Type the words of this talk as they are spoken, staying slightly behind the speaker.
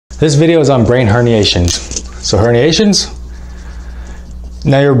This video is on brain herniations. So herniations,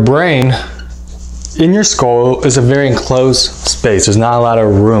 now your brain in your skull is a very enclosed space. There's not a lot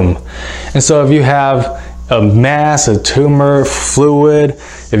of room. And so if you have a mass, a tumor, fluid,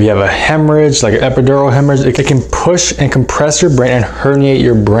 if you have a hemorrhage, like an epidural hemorrhage, it can push and compress your brain and herniate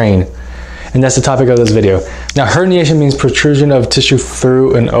your brain. And that's the topic of this video. Now, herniation means protrusion of tissue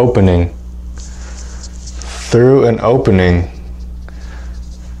through an opening. Through an opening.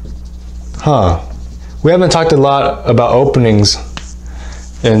 Huh. We haven't talked a lot about openings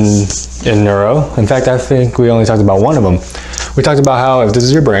in neuro. In fact, I think we only talked about one of them. We talked about how if this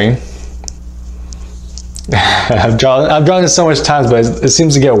is your brain, I've drawn this so much times, but it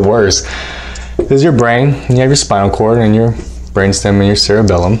seems to get worse. This is your brain, and you have your spinal cord and your brainstem and your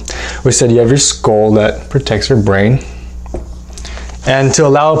cerebellum. We said you have your skull that protects your brain. And to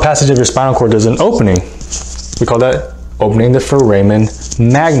allow a passage of your spinal cord, there's an opening. We call that opening the foramen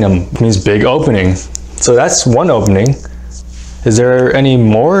magnum. It means big opening. So that's one opening. Is there any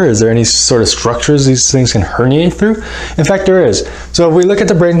more? Is there any sort of structures these things can herniate through? In fact, there is. So if we look at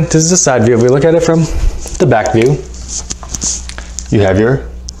the brain, this is the side view. If we look at it from the back view, you have your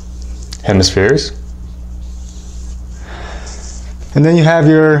hemispheres. And then you have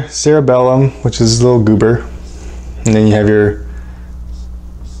your cerebellum, which is a little goober. And then you have your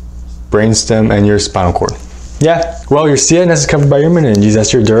brainstem and your spinal cord. Yeah, well, your CNS is covered by your meninges.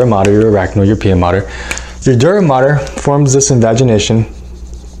 That's your dura mater, your arachnoid, your pia mater. Your dura mater forms this invagination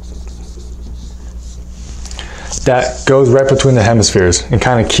that goes right between the hemispheres and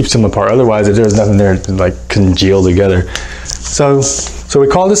kind of keeps them apart. Otherwise, if there's nothing there, to like congeal together. So we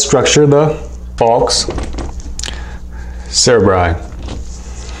call this structure the falx cerebri.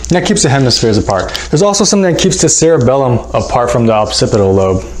 And that keeps the hemispheres apart. There's also something that keeps the cerebellum apart from the occipital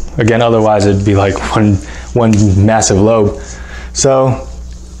lobe. Again, otherwise it'd be like one massive lobe. So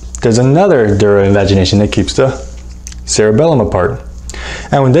there's another dura invagination that keeps the cerebellum apart.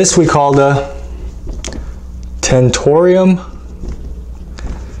 And with this we call the Tentorium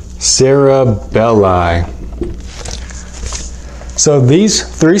Cerebelli. So these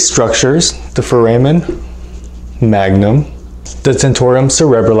three structures, the foramen magnum, the Tentorium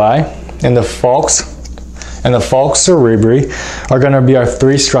Cerebelli, and the falx cerebri are going to be our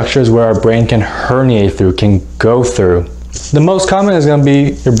three structures where our brain can herniate through, can go through. The most common is going to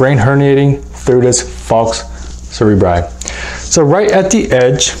be your brain herniating through this falx cerebri. So right at the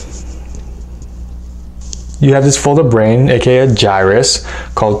edge, you have this fold of brain, aka a gyrus,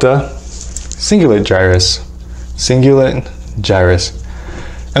 called the cingulate gyrus. Cingulate gyrus.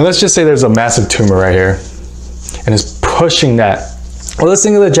 And let's just say there's a massive tumor right here, and it's pushing that. Well, the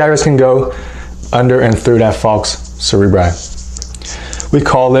cingulate gyrus can go under and through that falx cerebri. We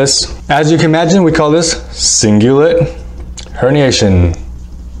call this, as you can imagine, we call this cingulate herniation.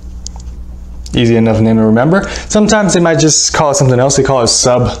 Easy enough name to remember. Sometimes they might just call it something else. They call it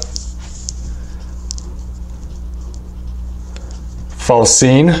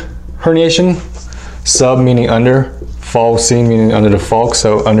subfalcine herniation. Sub meaning under, falcine meaning under the falx,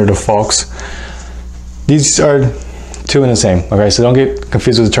 so under the falx. These are two in the same, okay? So don't get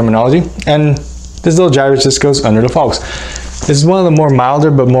confused with the terminology. And this little gyrus just goes under the falx. This is one of the more milder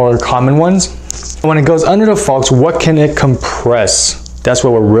but more common ones. When it goes under the falx, what can it compress? That's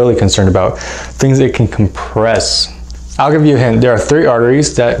what we're really concerned about. Things it can compress. I'll give you a hint. There are three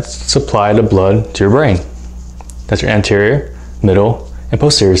arteries that supply the blood to your brain. That's your anterior, middle, and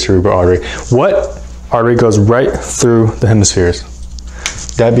posterior cerebral artery. What artery goes right through the hemispheres?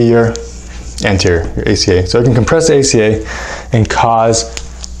 That'd be your anterior, your ACA. So it can compress the ACA and cause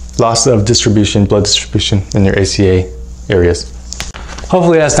loss of distribution, blood distribution in your ACA areas.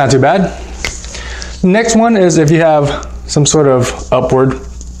 Hopefully that's not too bad. Next one is if you have some sort of upward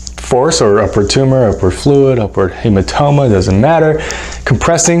force or upward tumor, upward fluid, upward hematoma, doesn't matter,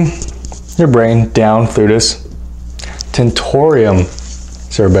 compressing your brain down through this Tentorium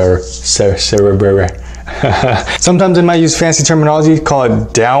Cerebelli. Sometimes they might use fancy terminology, call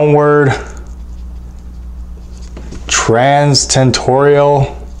it downward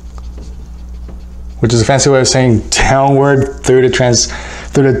transtentorial, which is a fancy way of saying downward through the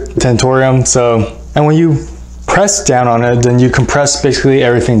tentorium. So, and when you press down on it, then you compress basically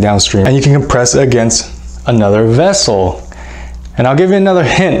everything downstream, and you can compress against another vessel. And I'll give you another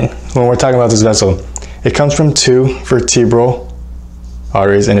hint when we're talking about this vessel. It comes from two vertebral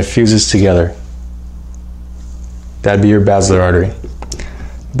arteries and it fuses together. That'd be your basilar artery.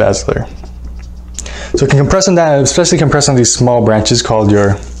 Basilar. So it can compress on that, especially compress on these small branches called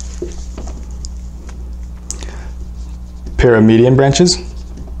your pyramidal branches.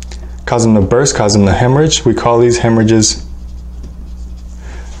 Cause them to burst, cause them to hemorrhage. We call these hemorrhages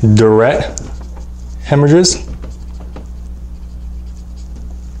Duret hemorrhages.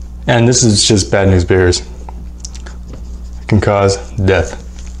 And this is just bad news bears. It can cause death.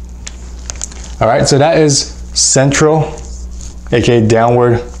 All right, so that is central, aka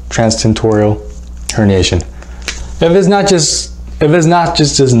downward transtentorial herniation. If it's not just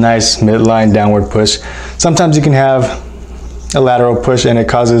this nice midline downward push, sometimes you can have a lateral push and it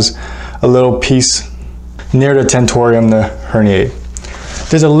causes a little piece near the tentorium to herniate.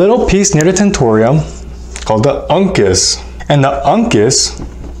 There's a little piece near the tentorium called the uncus, and the uncus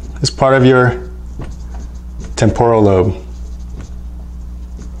is part of your temporal lobe.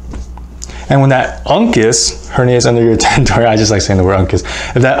 And when that uncus herniates under your tentorium, I just like saying the word uncus.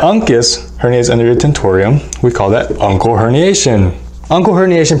 If that uncus herniates under your tentorium, we call that Encore Herniation. Encore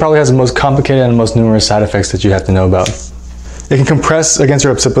Herniation probably has the most complicated and most numerous side effects that you have to know about. It can compress against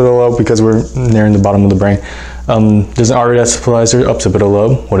your occipital lobe because we're nearing the bottom of the brain. There's an artery that supplies your occipital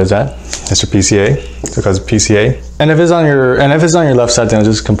lobe. What is that? That's your PCA. So it causes PCA. And if it's on your left side, then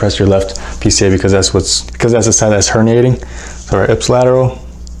it'll just compress your left PCA because that's the side that's herniating. So our ipsilateral.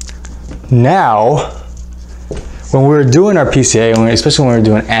 Now, when we were doing our PCA, especially when we were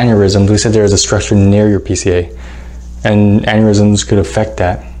doing aneurysms, we said there was a structure near your PCA, and aneurysms could affect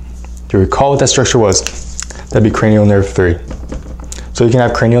that. Do you recall what that structure was? That'd be cranial nerve 3. So you can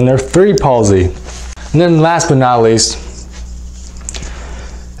have cranial nerve 3 palsy. And then last but not least,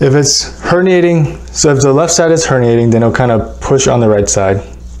 if it's herniating, so if the left side is herniating, then it'll kind of push on the right side.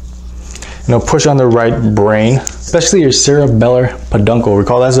 And it'll push on the right brain, especially your cerebellar peduncle.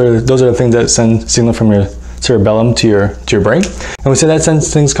 Recall those are the things that send signal from your cerebellum to your brain. And we said that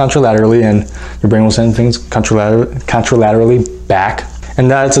sends things contralaterally, and your brain will send things contralaterally back. And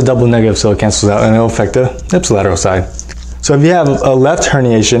that's a double negative, so it cancels out and it'll affect the ipsilateral side. So if you have a left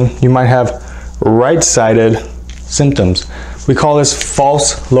herniation, you might have right-sided symptoms. We call this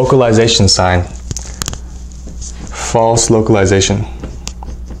false localization sign. False localization.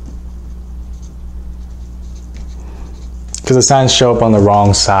 Because the signs show up on the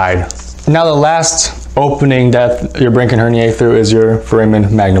wrong side. Now the last opening that your brain can herniate through is your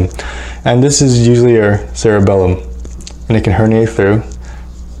foramen magnum. And this is usually your cerebellum. And it can herniate through.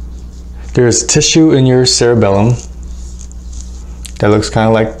 There's tissue in your cerebellum that looks kind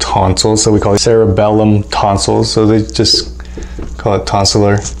of like tonsils, so we call it cerebellum tonsils. So they just call it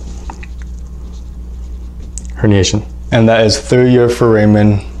tonsillar herniation. And that is through your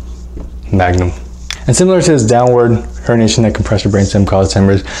foramen magnum. And similar to this downward herniation that compressed your brainstem causes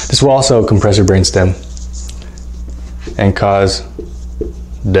hemorrhage, this will also compress your brainstem and cause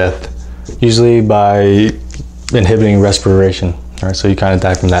death, usually by inhibiting respiration. All right, so you kind of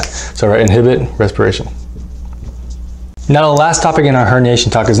die from that. So right, inhibit respiration. Now the last topic in our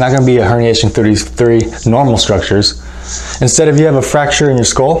herniation talk is not going to be a herniation through these 3 normal structures. Instead, if you have a fracture in your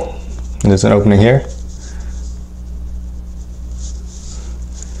skull, and there's an opening here,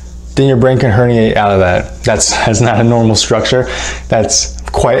 then your brain can herniate out of that. That's not a normal structure. That's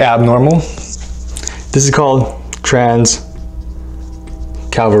quite abnormal. This is called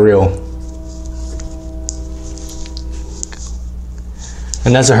transtentorial.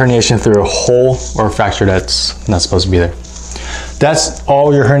 And that's a herniation through a hole or a fracture that's not supposed to be there. That's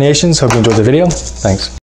all your herniations. Hope you enjoyed the video. Thanks.